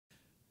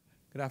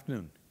Good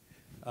afternoon.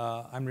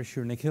 I'm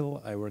Rishur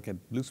Nikhil. I work at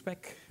BlueSpec,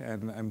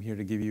 and I'm here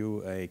to give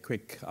you a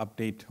quick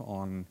update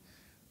on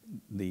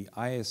the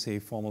ISA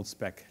formal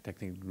spec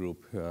technical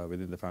group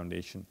within the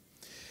foundation.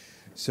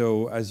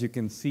 So as you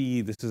can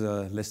see, this is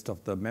a list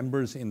of the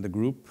members in the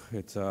group.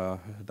 It's a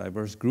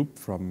diverse group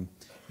from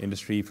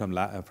industry, from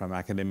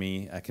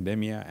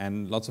academia,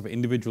 and lots of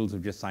individuals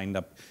who've just signed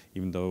up,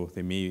 even though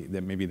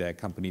maybe their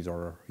companies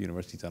or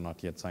universities are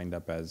not yet signed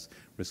up as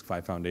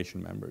RISC-V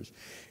Foundation members.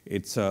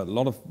 It's a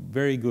lot of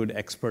very good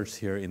experts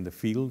here in the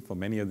field. For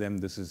many of them,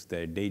 this is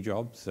their day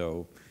job,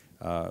 so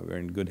we're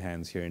in good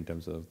hands here in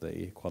terms of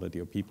the quality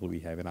of people we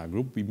have in our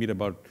group. We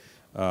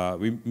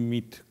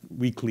meet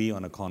weekly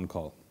on a con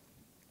call.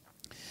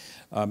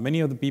 Many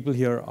of the people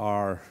here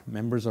are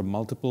members of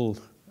multiple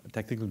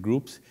technical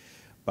groups,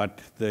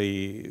 but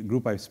the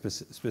group I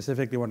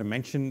specifically want to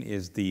mention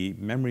is the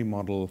memory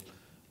model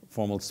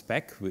formal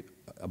spec,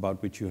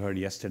 about which you heard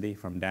yesterday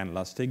from Dan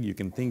Lustig. You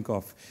can think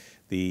of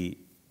the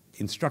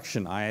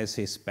instruction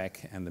ISA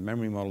spec and the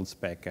memory model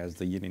spec as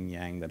the yin and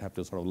yang that have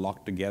to sort of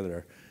lock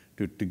together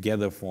to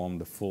together form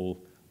the full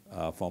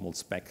formal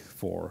spec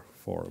for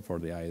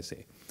the ISA.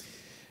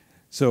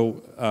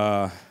 So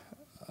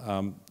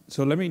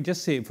let me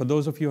just say, for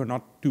those of you who are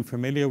not too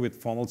familiar with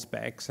formal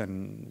specs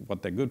and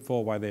what they're good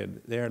for, why they're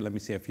there, let me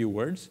say a few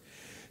words.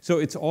 So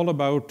it's all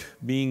about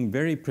being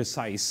very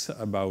precise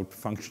about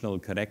functional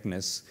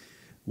correctness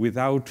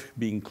without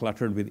being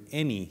cluttered with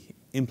any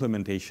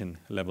implementation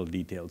level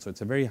detail. So it's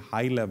a very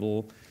high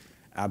level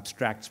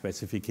abstract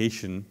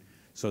specification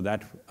so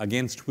that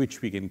against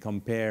which we can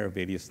compare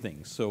various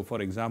things. So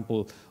for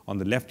example, on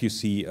the left you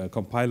see a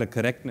compiler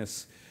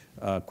correctness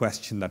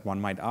question that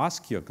one might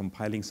ask. You're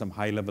compiling some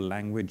high-level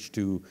language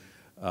to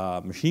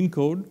machine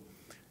code.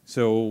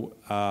 So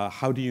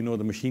how do you know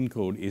the machine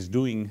code is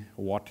doing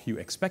what you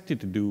expect it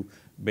to do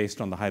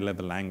based on the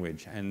high-level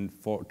language? And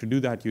to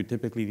do that, you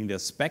typically need a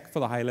spec for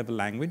the high-level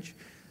language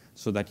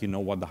so that you know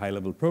what the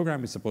high-level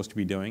program is supposed to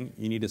be doing.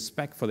 You need a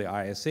spec for the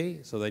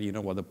ISA so that you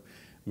know what the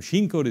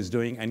machine code is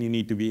doing, and you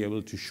need to be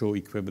able to show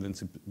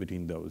equivalence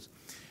between those.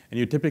 And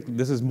you typically,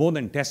 this is more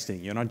than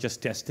testing. You're not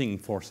just testing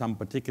for some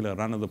particular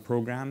run of the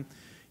program.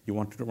 You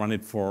want to run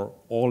it for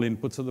all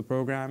inputs of the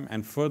program.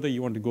 And further,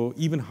 you want to go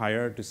even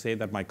higher to say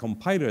that my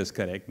compiler is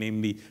correct.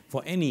 Namely,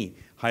 for any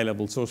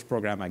high-level source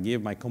program I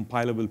give, my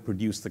compiler will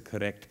produce the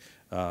correct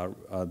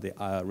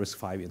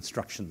RISC-V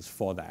instructions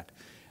for that.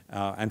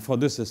 And for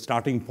this, the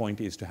starting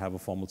point is to have a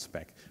formal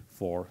spec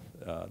for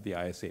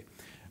the ISA.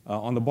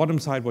 On the bottom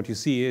side, what you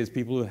see is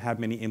people who have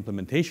many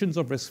implementations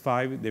of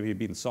RISC-V. There may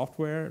be in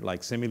software,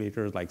 like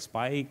simulators like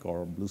Spike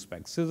or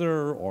BlueSpec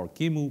Scissor or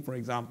Kimu, for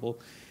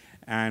example.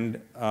 And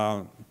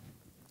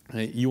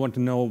you want to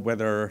know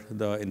whether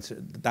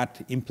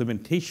that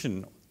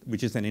implementation,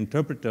 which is an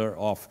interpreter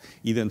of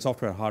either in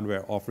software or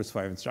hardware of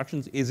RISC-V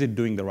instructions, is it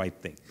doing the right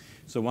thing?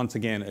 So once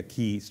again, a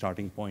key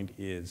starting point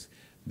is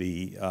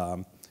the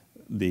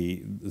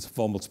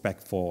formal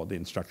spec for the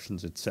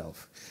instructions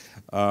itself.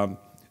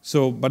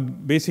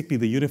 But basically,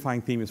 the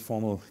unifying theme is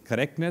formal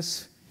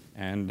correctness.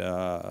 And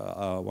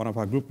one of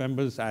our group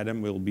members,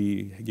 Adam, will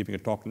be giving a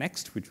talk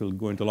next, which will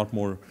go into a lot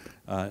more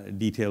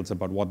details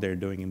about what they're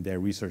doing in their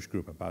research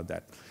group about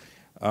that.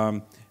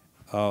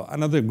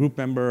 Another group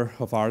member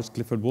of ours,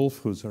 Clifford Wolf,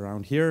 who's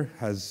around here,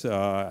 has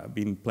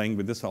been playing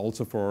with this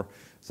also for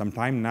some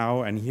time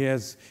now. And he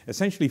has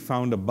essentially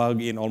found a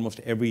bug in almost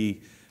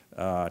every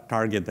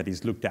target that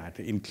he's looked at,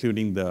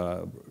 including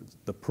the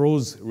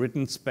prose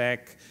written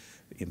spec,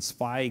 in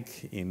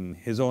Spike, in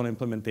his own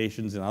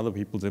implementations, in other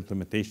people's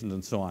implementations,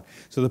 and so on.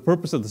 So the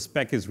purpose of the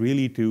spec is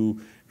really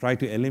to try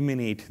to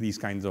eliminate these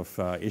kinds of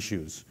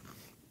issues.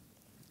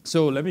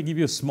 So let me give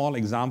you a small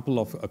example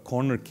of a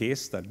corner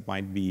case that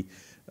might be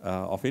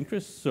of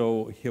interest.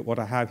 So here, what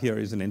I have here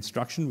is an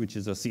instruction, which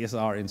is a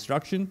CSR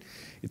instruction.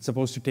 It's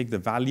supposed to take the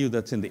value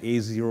that's in the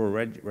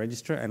A0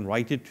 register and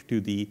write it to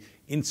the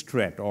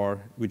instret,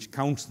 or which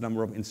counts the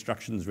number of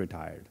instructions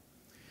retired.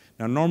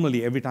 Now,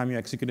 normally, every time you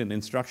execute an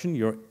instruction,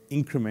 you're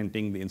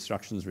incrementing the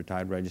instructions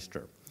retired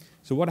register.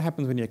 So what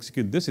happens when you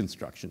execute this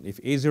instruction? If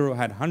A0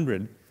 had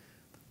 100,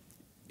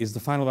 is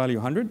the final value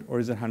 100 or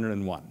is it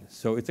 101?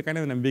 So it's a kind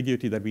of an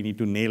ambiguity that we need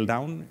to nail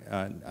down.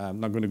 I'm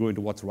not going to go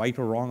into what's right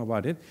or wrong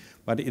about it,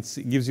 but it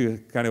gives you a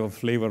kind of a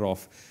flavor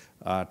of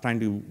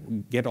trying to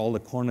get all the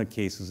corner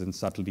cases and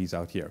subtleties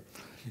out here.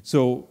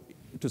 So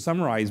to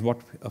summarize, what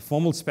a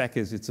formal spec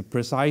is, it's a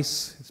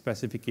precise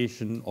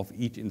specification of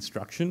each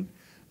instruction,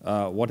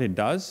 what it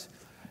does,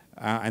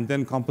 and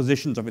then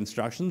compositions of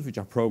instructions, which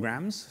are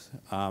programs.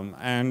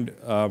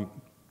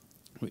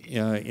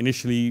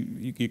 Initially,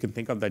 you can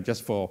think of that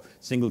just for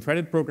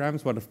single-threaded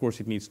programs, but of course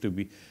it needs to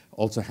be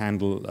also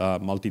handle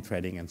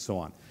multi-threading and so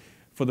on.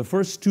 For the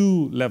first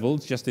two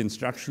levels, just the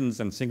instructions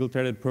and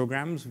single-threaded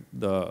programs,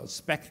 the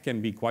spec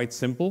can be quite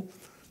simple.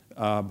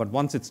 But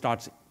once it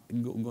starts,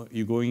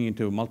 you're going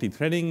into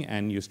multi-threading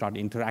and you start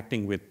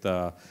interacting with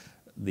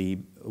the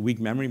weak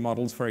memory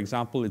models, for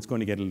example, it's going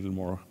to get a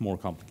little more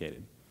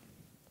complicated.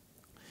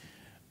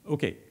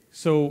 Okay,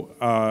 so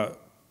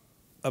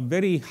a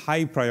very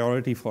high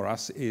priority for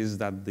us is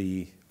that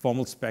the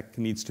formal spec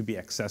needs to be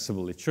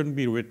accessible. It shouldn't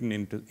be written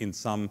in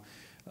some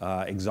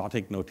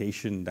exotic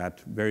notation that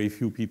very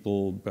few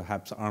people,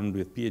 perhaps armed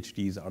with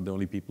PhDs, are the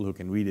only people who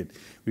can read it.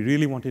 We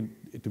really want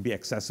it to be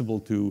accessible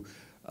to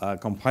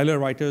compiler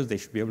writers. They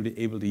should be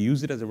able to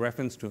use it as a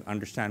reference to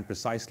understand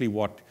precisely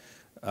what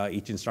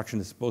each instruction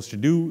is supposed to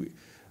do.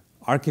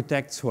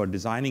 Architects who are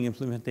designing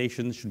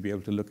implementations should be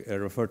able to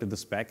refer to the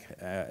spec,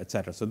 et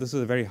cetera. So this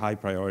is a very high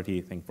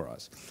priority thing for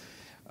us.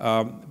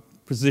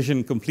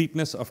 Precision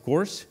completeness, of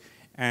course.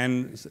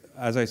 And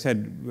as I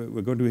said,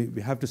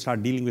 we have to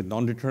start dealing with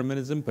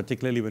non-determinism,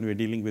 particularly when we're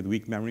dealing with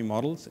weak memory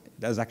models.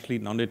 There's actually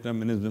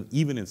non-determinism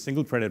even in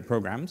single-threaded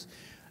programs.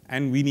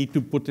 And we need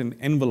to put an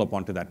envelope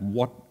onto that.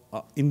 What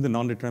in the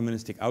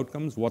non-deterministic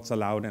outcomes, what's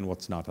allowed and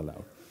what's not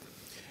allowed.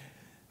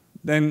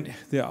 Then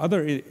the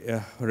other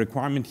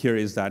requirement here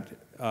is that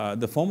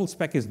the formal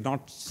spec is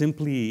not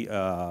simply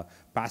a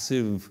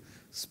passive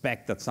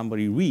spec that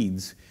somebody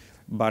reads,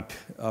 but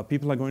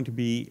people are going to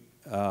be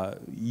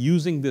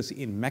using this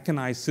in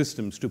mechanized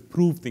systems to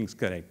prove things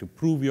correct, to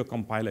prove your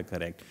compiler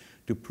correct,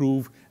 to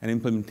prove an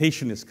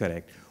implementation is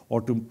correct,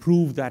 or to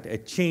prove that a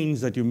change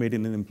that you made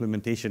in an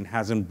implementation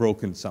hasn't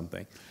broken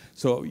something.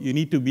 So you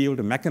need to be able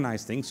to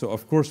mechanize things. So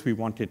of course we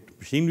want it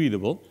machine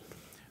readable.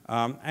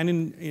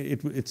 And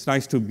it's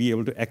nice to be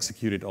able to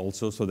execute it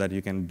also so that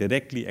you can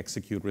directly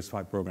execute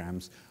RISC-V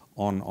programs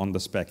on the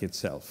spec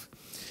itself.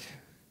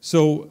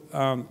 So,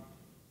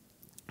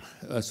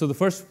 so the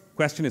first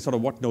question is sort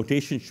of what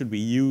notation should we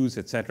use,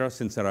 et cetera,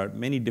 since there are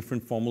many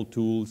different formal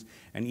tools,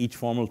 and each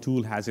formal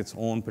tool has its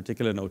own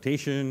particular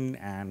notation,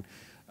 and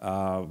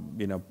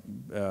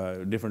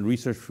different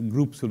research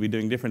groups will be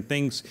doing different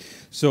things.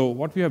 So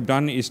what we have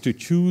done is to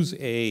choose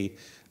a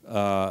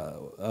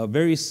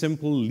very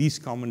simple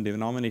least common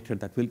denominator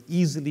that will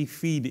easily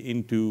feed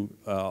into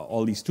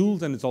all these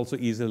tools, and it's also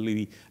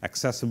easily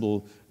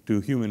accessible to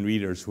human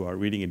readers who are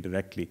reading it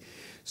directly.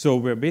 So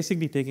we're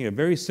basically taking a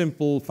very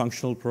simple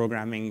functional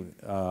programming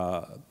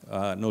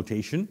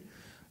notation,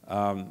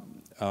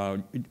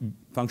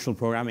 functional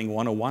programming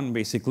 101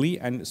 basically,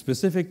 and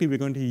specifically we're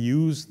going to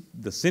use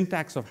the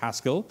syntax of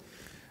Haskell,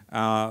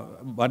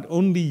 but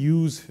only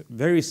use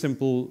very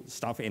simple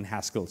stuff in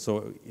Haskell.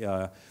 So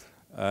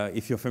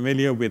if you're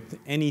familiar with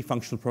any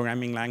functional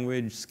programming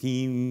language,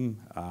 Scheme,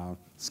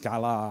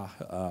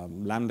 Scala,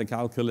 Lambda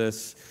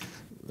calculus,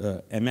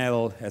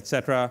 ML, et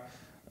cetera,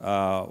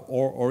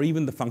 or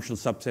even the functional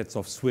subsets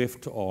of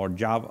Swift or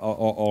Java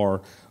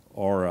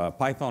or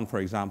Python, for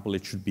example,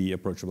 it should be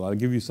approachable. I'll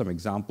give you some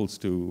examples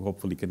to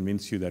hopefully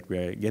convince you that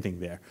we're getting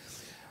there.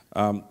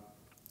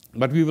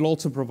 But we will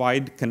also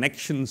provide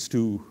connections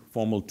to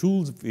formal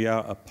tools via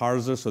a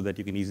parser so that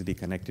you can easily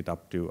connect it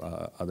up to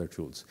other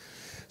tools.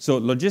 So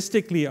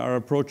logistically, our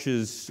approach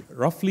is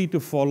roughly to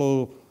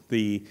follow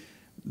the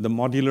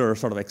modular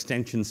sort of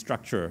extension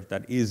structure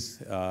that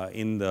is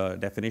in the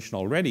definition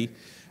already.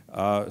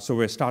 So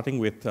we're starting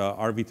with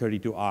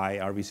RV32i,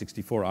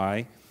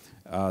 RV64i,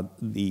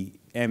 the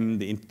M,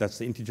 that's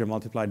the integer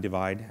multiplied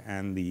divide,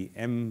 and the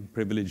M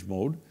privilege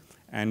mode.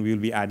 And we'll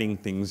be adding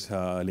things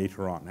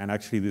later on. And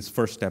actually, this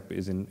first step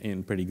is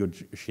in pretty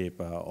good shape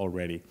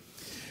already.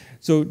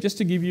 So just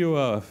to give you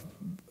a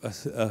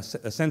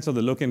sense of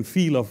the look and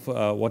feel of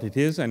what it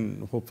is,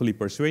 and hopefully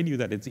persuade you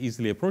that it's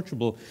easily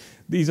approachable,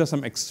 these are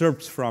some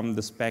excerpts from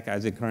the spec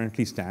as it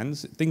currently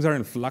stands. Things are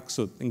in flux,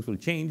 so things will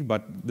change,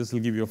 but this will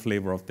give you a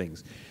flavor of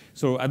things.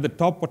 So at the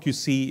top, what you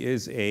see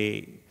is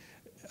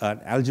an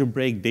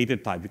algebraic data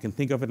type. You can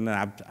think of it in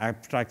an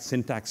abstract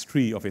syntax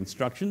tree of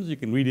instructions. You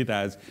can read it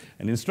as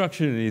an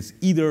instruction is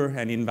either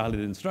an invalid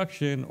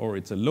instruction, or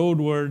it's a load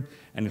word,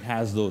 and it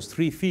has those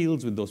three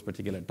fields with those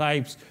particular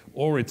types,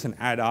 or it's an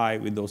add-I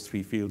with those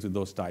three fields with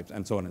those types,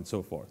 and so on and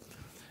so forth.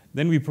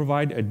 Then we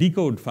provide a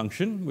decode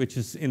function, which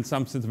is in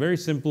some sense very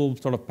simple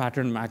sort of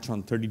pattern match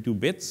on 32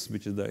 bits,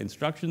 which is the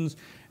instructions,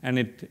 and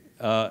it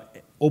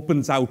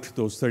opens out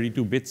those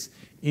 32 bits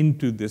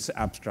into this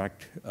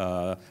abstract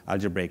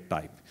algebraic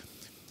type.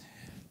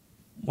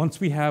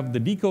 Once we have the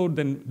decode,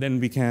 then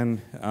we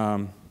can,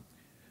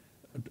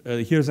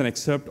 here's an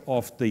excerpt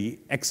of the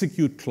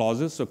execute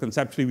clauses. So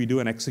conceptually, we do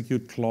an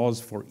execute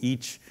clause for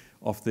each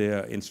of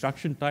the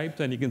instruction types,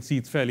 and you can see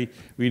it's fairly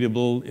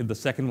readable. The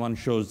second one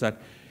shows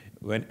that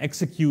when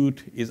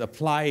execute is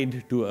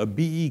applied to a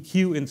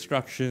BEQ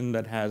instruction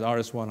that has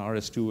RS1,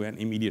 RS2, and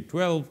immediate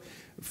 12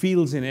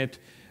 fields in it,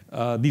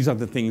 these are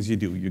the things you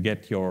do. You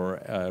get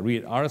your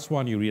read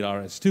RS1, you read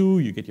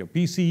RS2, you get your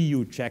PC,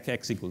 you check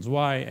X equals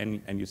Y,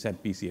 and you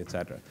set PC, et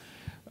cetera.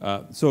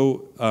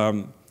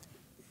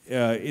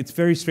 It's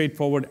very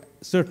straightforward,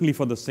 certainly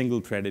for the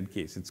single-threaded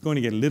case. It's going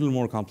to get a little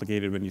more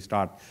complicated when you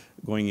start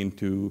going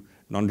into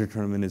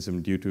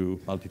non-determinism due to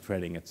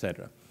multi-threading, et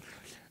cetera.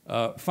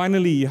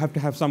 Finally, you have to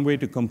have some way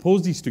to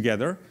compose these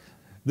together.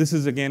 This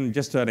is, again,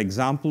 just an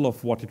example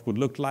of what it would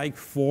look like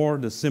for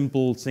the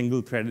simple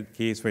single-threaded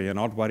case where you're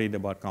not worried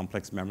about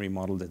complex memory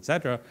models, et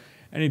cetera.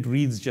 And it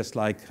reads just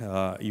like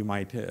you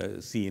might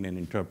see in an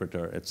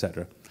interpreter, et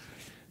cetera.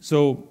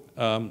 So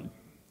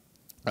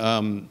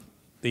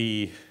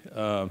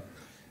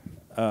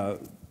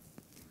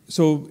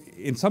So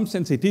in some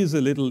sense, it is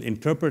a little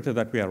interpreter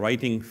that we are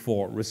writing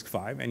for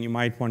RISC-V. And you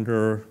might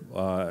wonder,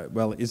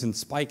 well, isn't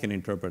Spike an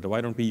interpreter?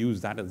 Why don't we use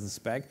that as a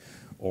spec,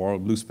 or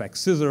BlueSpec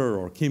Scissor,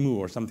 or Kimu,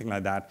 or something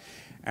like that?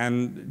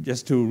 And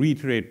just to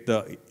reiterate,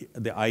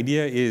 the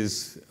idea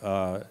is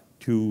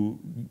to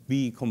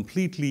be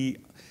completely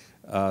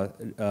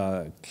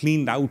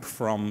cleaned out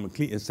from,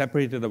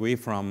 separated away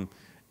from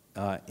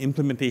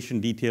implementation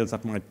details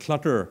that might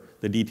clutter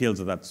the details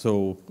of that.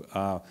 So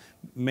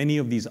many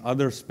of these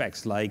other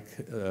specs, like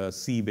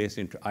C-based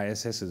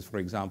ISSs, for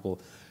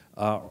example,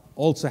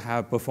 also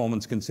have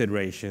performance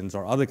considerations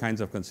or other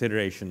kinds of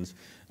considerations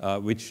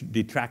which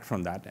detract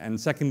from that. And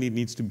secondly, it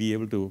needs to be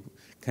able to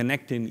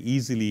connect in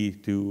easily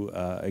to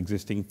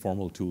existing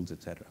formal tools,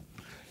 et cetera.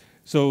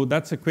 So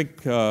that's a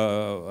quick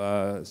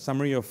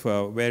summary of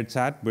where it's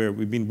at, where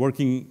we've been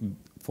working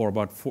for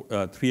about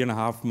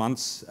 3.5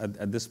 months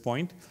at this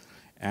point.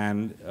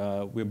 And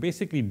we're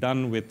basically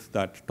done with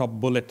that top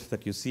bullet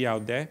that you see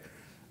out there.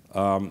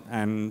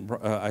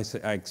 I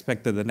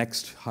expect that the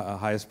next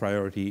highest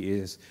priority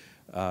is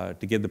to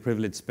get the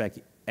privilege spec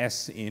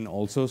S in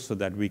also, so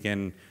that we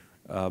can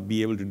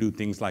be able to do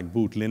things like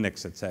boot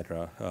Linux, et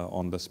cetera,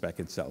 on the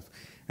spec itself.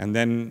 And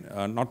then,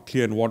 not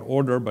clear in what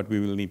order, but we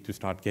will need to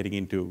start getting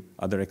into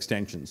other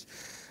extensions.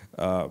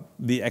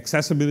 The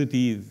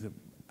accessibility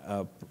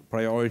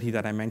priority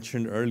that I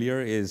mentioned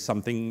earlier is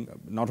something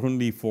not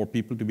only for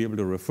people to be able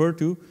to refer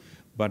to,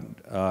 but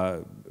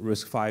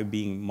RISC-V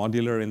being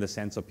modular in the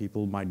sense of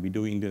people might be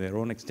doing their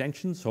own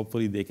extensions.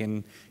 Hopefully they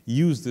can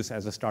use this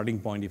as a starting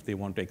point if they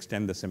want to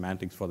extend the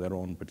semantics for their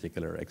own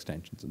particular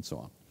extensions and so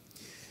on.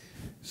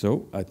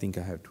 So I think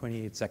I have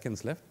 28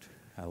 seconds left.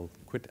 I'll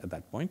quit at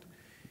that point,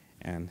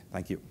 and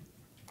thank you.